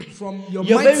means from your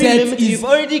you're mindset very limited. is You've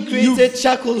already created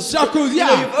shackles. Shackles, yeah.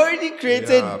 You know, you've already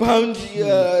created boundary.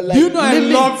 Do you know I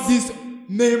love this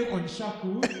name on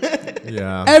shackles?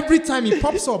 Yeah. Every time it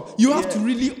pops up, you have to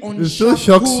really unshackle. It so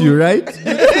shocks you, right?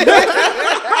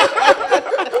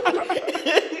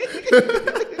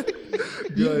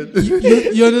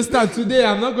 You understand? Today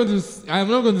I'm not going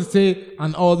to say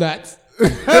and all that.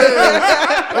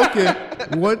 Okay.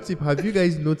 One tip: have you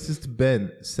guys noticed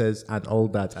Ben says and all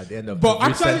that at the end of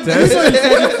every sentence?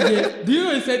 Do you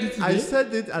know he said it today? I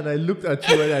said it and I looked at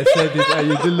you when I said it, and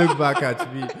you didn't look back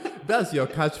at me. That's your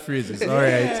catchphrase. It's all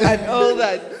right. And all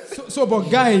that. So, but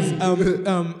guys,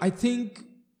 I think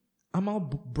Amal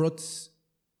brought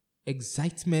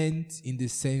excitement in the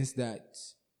sense that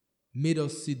made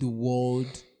us see the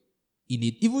world in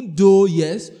it. Even though,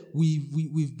 yes,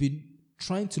 we've been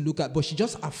trying to look at, but she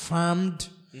just affirmed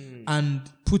and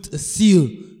put a seal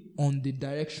on the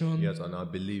direction. Yes, on our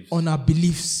beliefs. On our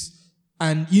beliefs.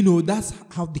 And, that's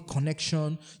how the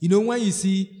connection, when you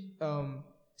see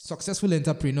successful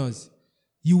entrepreneurs,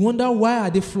 you wonder why are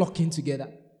they flocking together?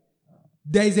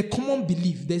 There is a common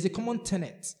belief. There is a common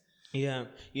tenet. Yeah.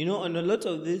 On a lot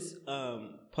of these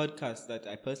podcasts that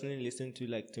I personally listen to,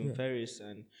 like Tim Ferriss,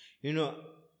 and,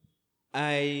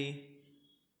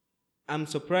 I'm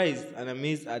surprised and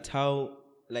amazed at how,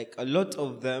 like, a lot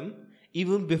of them,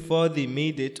 even before they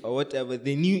made it or whatever,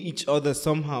 they knew each other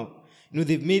somehow.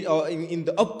 They've made, or in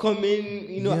the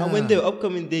upcoming, and when they were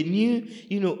upcoming, they knew,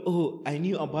 oh, I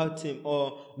knew about him,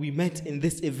 or we met in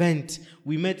this event.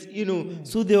 We met,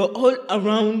 so they were all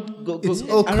around. It's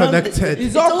all connected.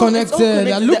 It's all connected.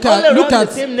 And look at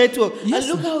the same network. Yes.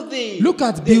 And look how they look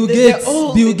at Bill Gates.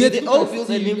 Bill Gates. They all built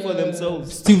a name for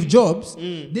themselves. Steve Jobs.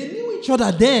 They knew each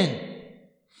other then.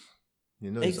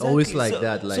 It's always like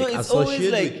that. Like, so it's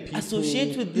always like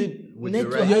associate with the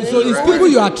network. So it's people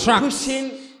you attract.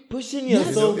 Pushing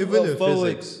yourself even in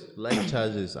forward. physics, like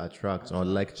charges attract or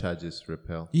like charges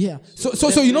repel. Yeah. So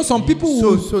some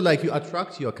people. So like you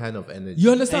attract your kind of energy.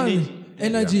 You understand?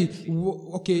 Energy.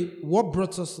 Okay. What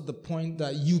brought us to the point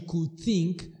that you could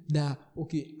think that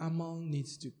Amal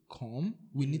needs to come.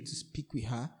 We need to speak with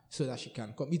her so that she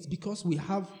can come. It's because we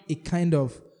have a kind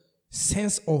of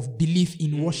sense of belief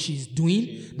in what she's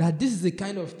doing, that this is the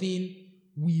kind of thing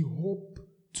we hope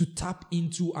to tap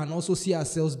into and also see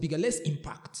ourselves bigger. Let's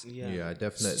impact. Yeah,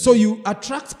 definitely. So you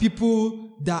attract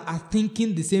people that are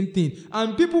thinking the same thing,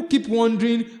 and people keep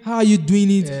wondering, how are you doing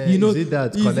it? Is it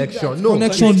that connection? No,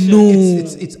 connection. No,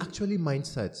 it's actually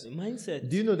mindset. Mindset.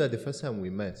 Do you know that the first time we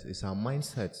met, it's our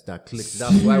mindset that clicked.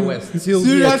 That's why we're still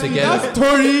here together.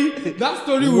 That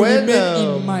story will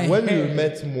remain in my head. When we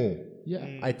met Mo,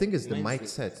 yeah, I think it's the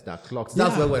mindset that clocks.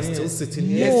 That's why we're still sitting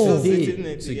here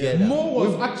together. Mo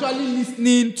was actually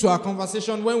listening to our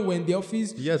conversation when we were in the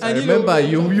office. Yes, I remember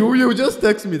you just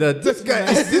text me that this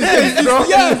guy is drunk.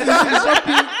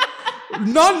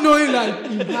 Not knowing that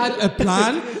he had a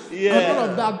plan. And all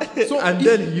of that. So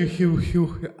then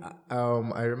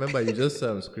I remember you just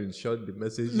screenshot the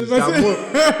message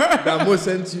that Mo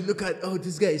sent you. Look at,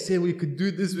 this guy is saying we could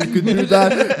do this, we could do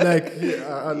that.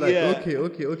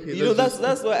 Okay.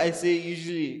 That's why I say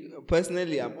usually,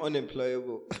 personally, I'm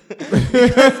unemployable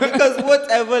because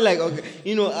whatever,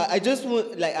 I just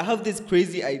want, I have these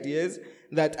crazy ideas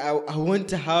that I want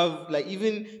to have,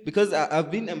 even because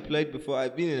I've been employed before,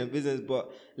 I've been in a business,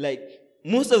 but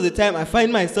most of the time I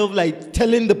find myself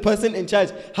telling the person in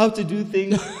charge how to do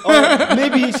things, or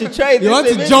maybe you should try it. You want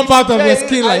to jump out of your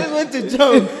skin, I just want to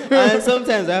jump, and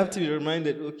sometimes I have to be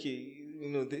reminded,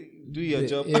 do your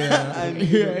job.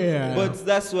 But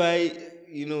that's why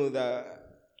that.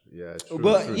 Yeah, true,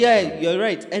 but you're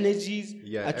right. Energies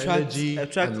attract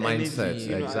and mindset,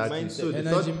 energy, exactly. Mindset. So the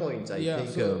third point, I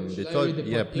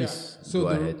think, please. So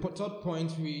go the ahead. third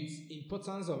point reads: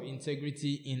 importance of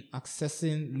integrity in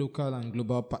accessing local and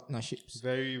global partnerships.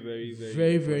 Very, very, very,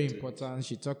 very, very important.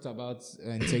 She talked about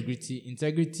integrity.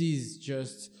 Integrity is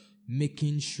just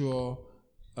making sure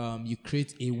you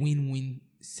create a win-win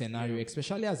scenario,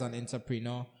 especially as an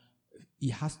entrepreneur.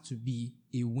 It has to be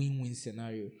a win-win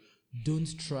scenario.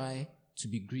 Don't try to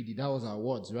be greedy. That was our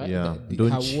words, right? Yeah.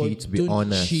 Don't cheat, be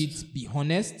honest. Don't cheat, be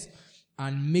honest.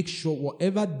 And make sure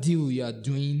whatever deal you are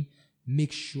doing,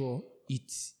 make sure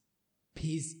it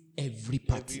pays every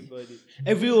party.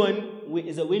 Everyone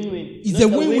is a win-win. It's a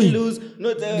win-win. Lose.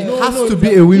 It has to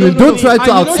be a win-win. Don't try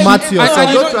to outsmart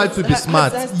yourself. Don't try to be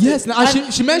smart. Yes. Now,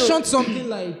 she mentioned something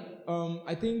like,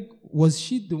 I think, was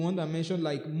she the one that mentioned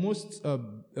most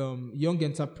young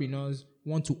entrepreneurs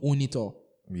want to own it all?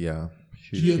 Yeah,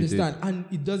 You understand? And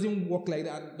it doesn't work like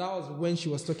that. And that was when she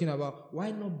was talking about why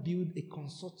not build a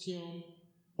consortium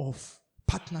of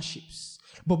partnerships.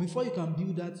 But before you can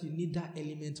build that, you need that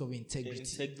element of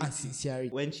integrity. And sincerity.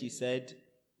 When she said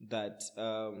that,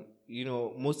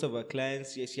 most of her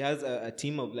clients, she has a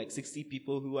team of like 60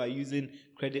 people who are using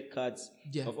credit cards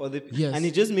of other people. Yes. And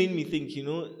it just made me think,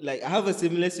 like I have a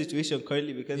similar situation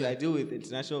currently because I deal with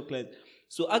international clients.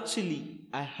 So actually,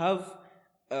 I have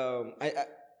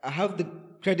I have the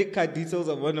credit card details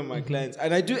of one of my clients,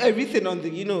 and I do everything on the,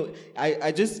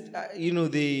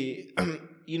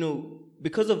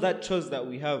 because of that trust that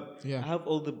we have, I have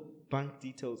all the bank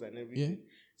details and everything. Yeah.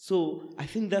 So I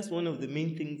think that's one of the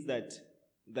main things that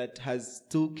has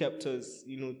still kept us,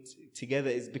 together,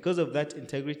 is because of that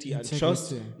integrity and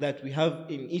trust that we have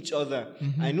in each other.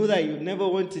 I know that you never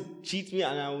want to cheat me,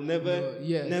 and I will never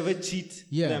cheat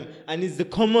them. And it's the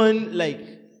common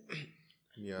like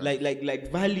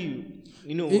value.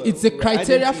 It's a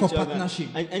criteria for partnership.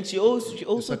 And she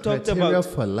also talked about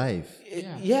for life.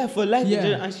 For life.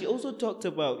 And she also talked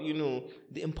about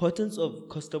the importance of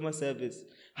customer service.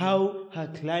 How her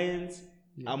clients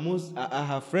are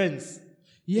her friends.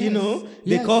 Yes.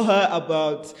 They call her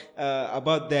about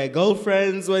their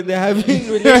girlfriends when they're having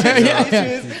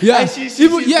relationship issues. Yeah. And she's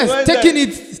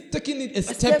taking it a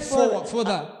step forward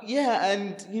further.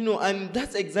 And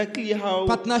that's exactly how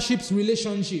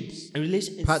relationships.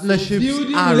 Partnerships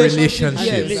are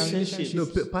relationships. Yes. No,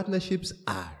 partnerships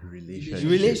are relationships.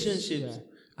 Relationships.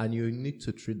 And you need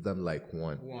to treat them like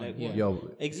one.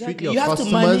 Exactly. Treat your you have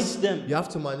customers, to manage them. You have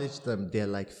to manage them. They're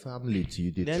like family to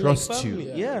you. They They're trust like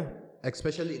family. you. Yeah.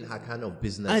 Especially in her kind of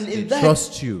business. And they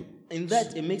trust you. In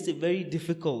that, it makes it very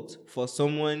difficult for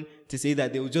someone to say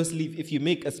that they will just leave if you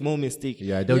make a small mistake.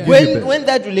 When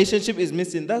that relationship is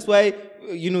missing, that's why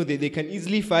they can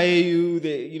easily fire you.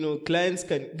 Clients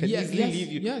can easily leave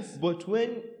you. Yes. But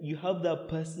when you have that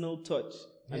personal touch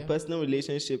and personal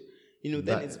relationship,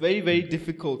 then it's very, very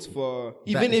difficult for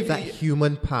that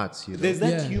human part. There's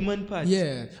that human part.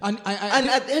 Yeah, and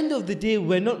at the end of the day,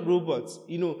 we're not robots.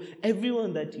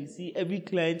 Everyone that you see, every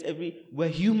client, we're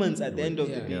humans at the end of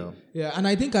the day. Yeah, and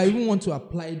I think I even want to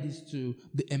apply this to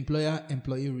the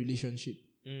employer-employee relationship.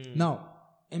 Now,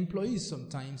 employees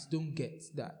sometimes don't get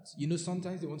that.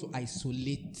 Sometimes they want to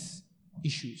isolate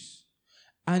issues,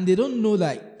 and they don't know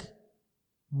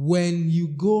when you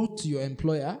go to your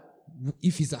employer,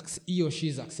 if he or she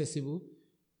is accessible,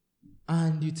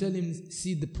 and you tell him,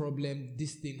 see the problem,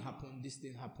 this thing happened,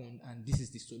 and this is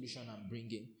the solution I'm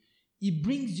bringing. It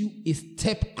brings you a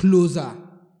step closer.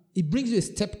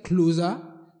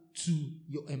 To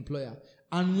your employer.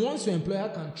 And once your employer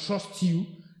can trust you,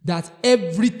 that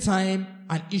every time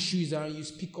an issue is around, you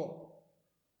speak up.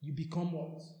 You become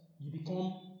what? You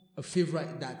become a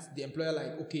favorite that the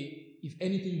employer okay, if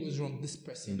anything goes wrong, this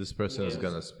person is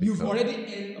going to speak You've already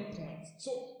earned a point.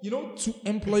 So, to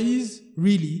employees,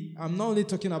 really, I'm not only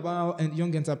talking about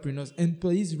young entrepreneurs,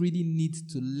 employees really need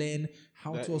to learn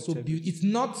how to also build. It's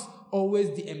not always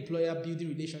the employer building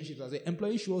relationships. As an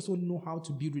employee should also know how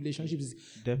to build relationships.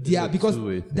 Because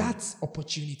that's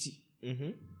opportunity.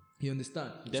 Mm-hmm. You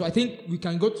understand? Definitely. So I think we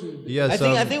can go to...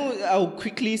 I think I'll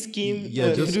quickly skim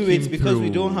through it because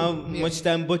we don't have much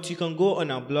time, but you can go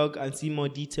on our blog and see more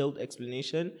detailed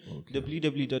explanation,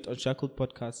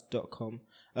 www.unshackledpodcast.com.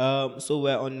 So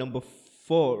we're on number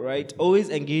 4, right?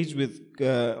 Always engage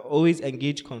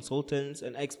consultants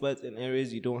and experts in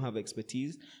areas you don't have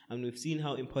expertise. And we've seen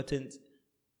how important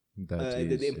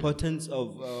the importance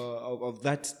of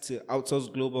that to Outsource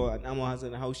Global and Amal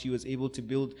Hassan, and how she was able to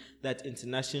build that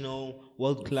international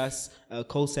world-class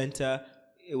call center.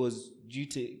 It was due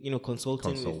to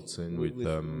consulting with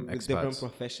different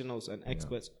professionals and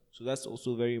experts. So that's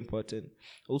also very important.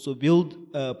 Also build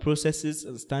processes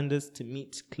and standards to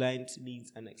meet client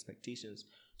needs and expectations.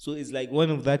 So it's like one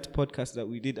of that podcast that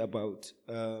we did about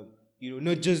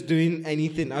not just doing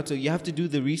anything out of. You have to do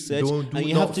the research, and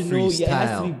you have to know. It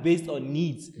has to be based on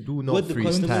needs. What the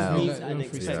customer needs and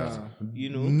expects.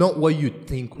 Not what you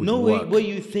think would work. What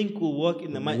you think will work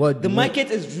in the market. The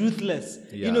market is ruthless.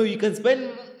 You can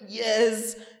spend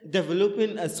years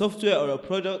developing a software or a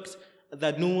product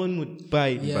that no one would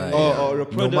buy, or a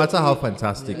product. No matter how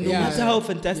fantastic.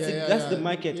 That's the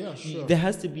market. Yeah, sure. There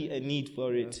has to be a need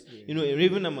for it. In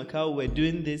Raven and Macau, we're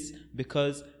doing this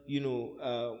because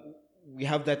we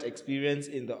have that experience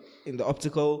in the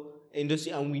optical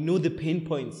industry, and we know the pain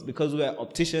points because we're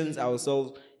opticians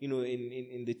ourselves,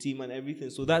 in the team and everything.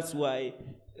 So that's why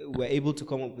we're able to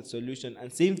come up with solution.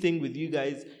 And same thing with you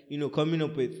guys, coming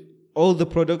up with all the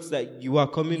products that you are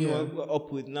coming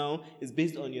up with now is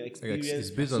based on your experience.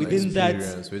 It's based on within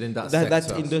experience within that that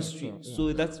sector. industry.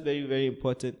 So that's very, very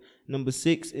important. Number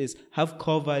 6 is have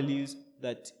core values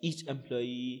that each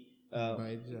employee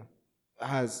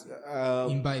has.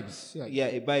 Imbibes.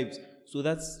 Imbibes. So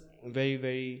that's very,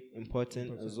 very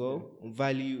important as well.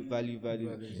 Value.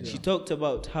 She talked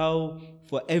about how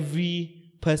for every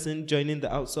person joining the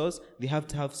outsource, they have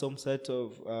to have some sort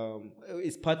of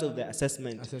it's part of the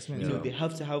assessment. They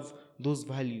have to have those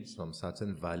values, some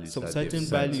certain values, so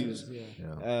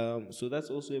that's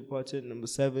also important. Number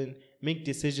 7, make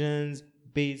decisions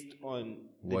based on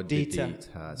what the data.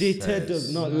 Data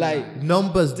does not lie.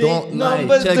 Numbers don't lie.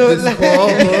 Numbers Check don't this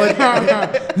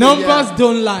forward. Numbers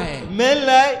don't lie. Men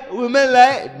lie, women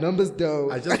lie, numbers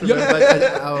don't. I just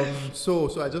remembered.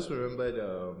 So I just remembered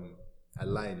a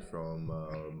line from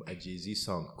a Jay-Z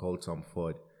song called Tom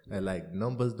Ford. I like,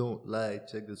 numbers don't lie.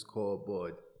 Check the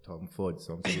scoreboard. Tom Ford,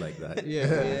 something like that.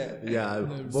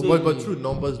 But true,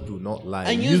 numbers do not lie.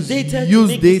 And use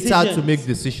data to make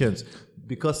decisions.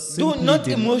 Because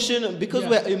emotional, because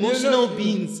we're emotional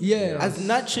beings. As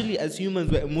naturally as humans,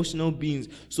 we're emotional beings.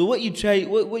 So what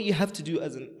you have to do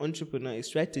as an entrepreneur is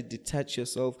try to detach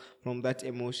yourself from that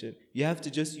emotion. You have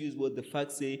to just use what the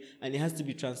facts say, and it has to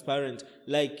be transparent.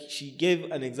 Like she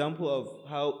gave an example of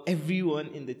how everyone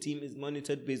in the team is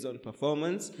monitored based on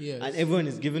performance, and everyone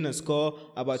is given a score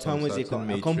about how much they can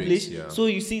accomplish. So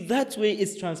you see, that way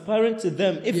it's transparent to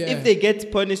them. If they get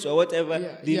punished or whatever,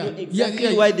 they know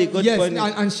exactly why they got punished.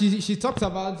 And she talked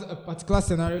about a particular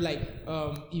scenario, like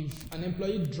if an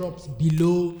employee drops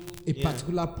below a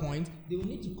particular point, they will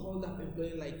need to call that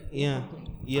employee, like, what happened?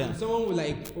 And someone will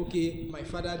like, okay, my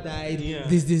father died,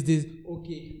 this.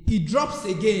 Okay, he drops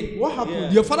again. What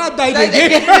happened? Your father died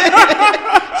again.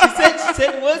 She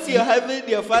said once you're having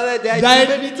your father died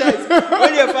too many times,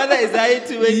 when your father is dying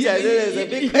too many times, there's a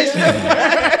big question.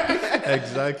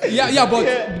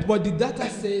 Exactly. But the data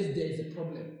says there is a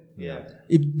problem.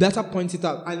 If data points it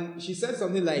out, and she said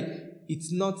something like,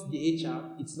 it's not the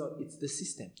HR, it's the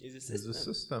system. It's the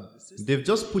system. They've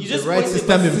just put the right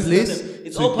system in place.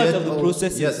 It's all part of the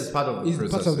process. Yes, it's part of the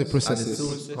process. Part of the process. And it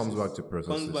still comes back to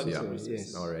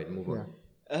processes. All right, move on.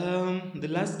 The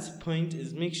last point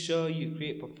is make sure you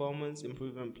create performance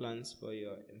improvement plans for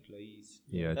your employees.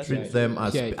 Treat them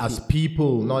as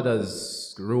people, not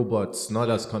as robots, not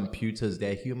as computers.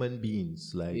 They're human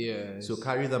beings. So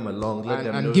carry them along, let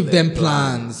them know, and give them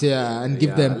plans. Let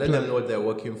them know what they're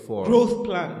working for. Growth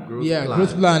plan.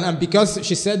 Growth plan. And because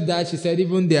she said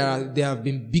even there have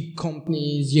been big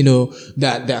companies,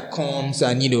 that comes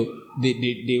and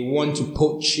they want to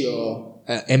poach your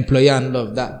employer and all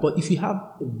of that. But if you have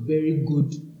a very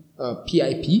good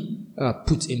PIP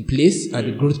put in place and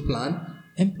a growth plan,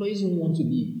 employees won't want to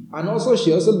leave. And also,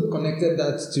 she also connected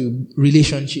that to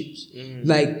relationships.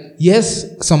 Like,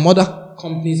 yes, some other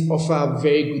companies offer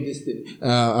very good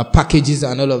packages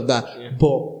and all of that,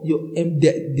 but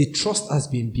the trust has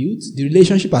been built, the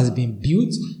relationship has been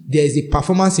built, there is a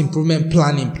performance improvement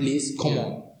plan in place. Come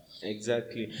on.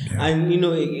 Exactly. And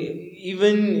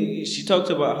even she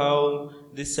talked about how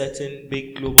this certain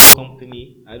big global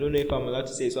company, I don't know if I'm allowed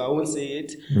to say it, so I won't say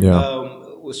it,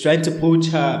 was trying to poach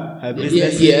her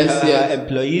business, her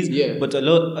employees, but a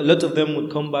lot of them would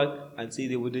come back and say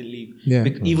they wouldn't leave,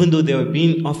 even though they were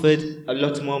being offered a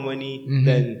lot more money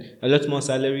than a lot more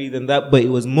salary than that, but it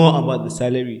was more about the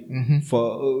salary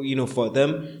for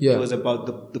them. It was about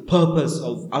the purpose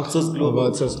of Outsource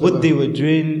Global, what they were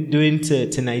doing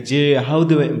to Nigeria, how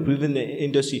they were improving the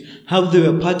industry, how they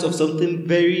were part of something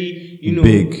very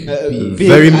big,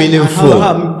 very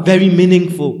meaningful, very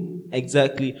meaningful.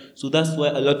 Exactly. So that's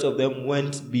why a lot of them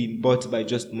weren't being bought by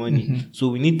just money. So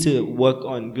we need to work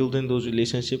on building those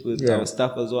relationships with our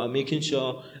staff as well, and making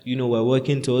sure we're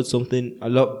working towards something a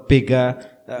lot bigger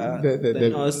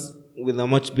than us, with a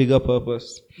much bigger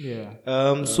purpose.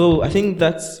 So I think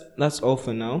that's all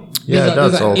for now.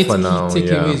 That's all for now.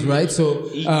 Takeaways, right? So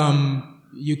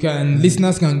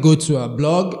listeners can go to our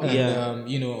blog and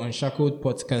on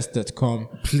shackledpodcast.com.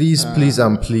 Please,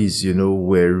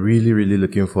 we're really, really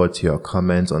looking forward to your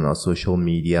comments on our social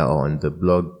media or on the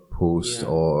blog post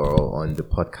or on the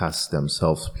podcast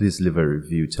themselves. Please leave a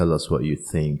review. Tell us what you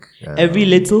think. Every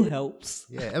little helps.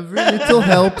 Every little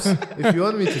helps. If you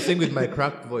want me to sing with my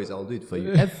cracked voice, I'll do it for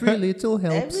you. Every little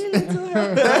helps.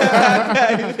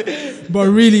 But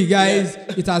really, guys,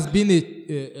 it has been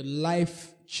a life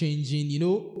changing,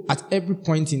 at every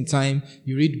point in time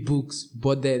you read books,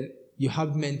 but then you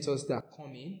have mentors that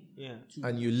come in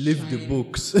and you live the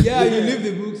books. You live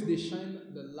the books. They shine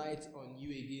the light on you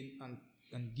again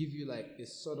and give you like a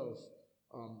sort of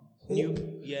hope,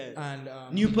 Yeah. and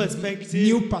New perspective.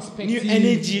 new perspective,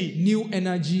 New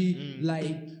energy.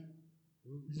 like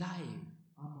live.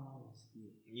 Amal was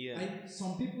here. Yeah.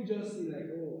 Some people just say like,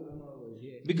 "Oh, Amal was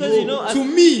here," Because to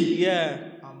me,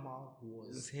 yeah, Amal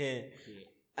was is here.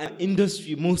 And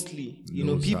industry mostly,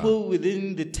 people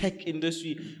within the tech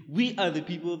industry, we are the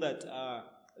people that are,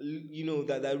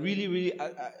 that really, really,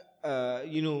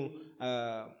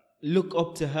 look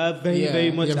up to her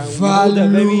very much, and we hold her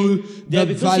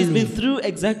because she's been through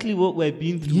exactly what we've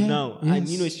been through now, and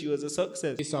she was a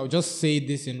success. So I'll just say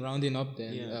this in rounding up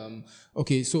then. Yeah.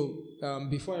 Okay, so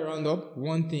before I round up,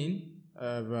 one thing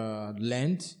I've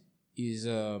learned is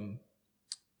do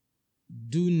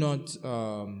not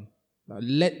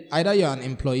let either you're an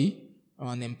employee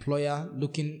or an employer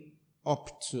looking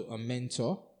up to a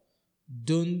mentor,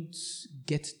 don't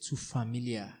get too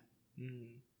familiar.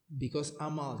 Because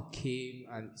Amal came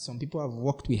and some people have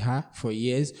worked with her for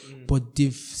years, but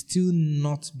they've still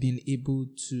not been able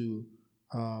to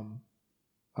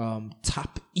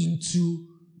tap into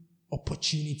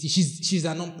opportunity. She's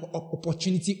an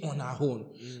opportunity on her own.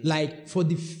 Like for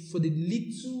the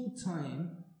little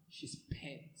time she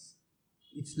spent,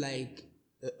 it's like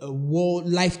a world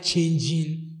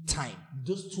life-changing time.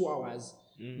 Those 2 hours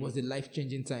was a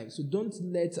life-changing time. So don't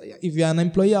let, if you're an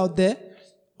employee out there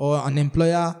or an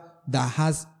employer that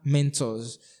has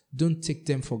mentors, don't take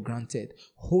them for granted.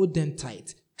 Hold them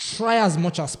tight. Try as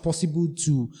much as possible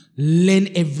to learn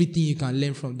everything you can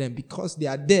learn from them, because they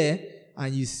are there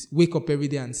and you wake up every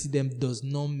day and see them does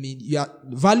not mean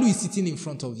value is sitting in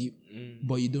front of you,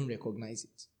 but you don't recognize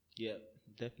it. Yeah,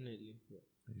 definitely. Yeah.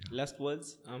 Last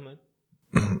words, Ahmed?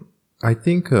 I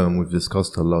think we've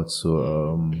discussed a lot, so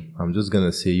I'm just going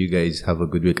to say you guys have a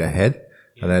good week ahead,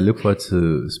 and I look forward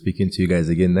to speaking to you guys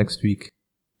again next week.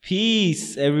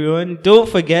 Peace, everyone. Don't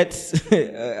forget,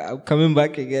 I'm coming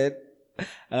back again.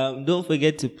 Don't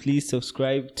forget to please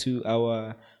subscribe to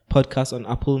our podcast on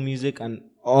Apple Music and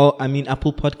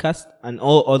Apple Podcast and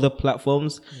all other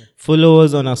platforms. Follow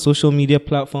us on our social media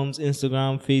platforms,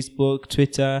 Instagram, Facebook,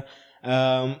 Twitter.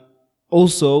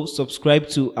 Also, subscribe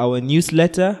to our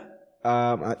newsletter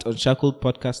at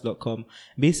unshackledpodcast.com.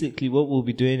 Basically, what we'll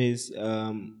be doing is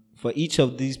for each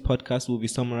of these podcasts, we'll be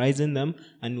summarizing them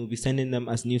and we'll be sending them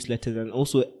as newsletters, and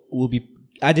also we'll be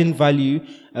adding value,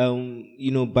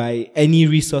 by any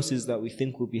resources that we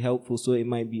think will be helpful. So it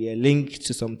might be a link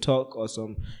to some talk or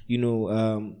some,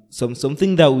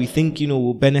 something that we think,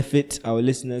 will benefit our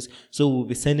listeners. So we'll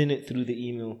be sending it through the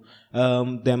email.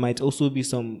 There might also be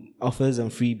some offers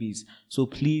and freebies. So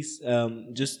please,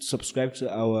 just subscribe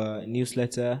to our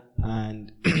newsletter,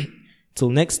 and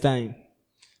till next time.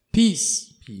 Peace.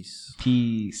 Peace.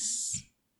 Peace.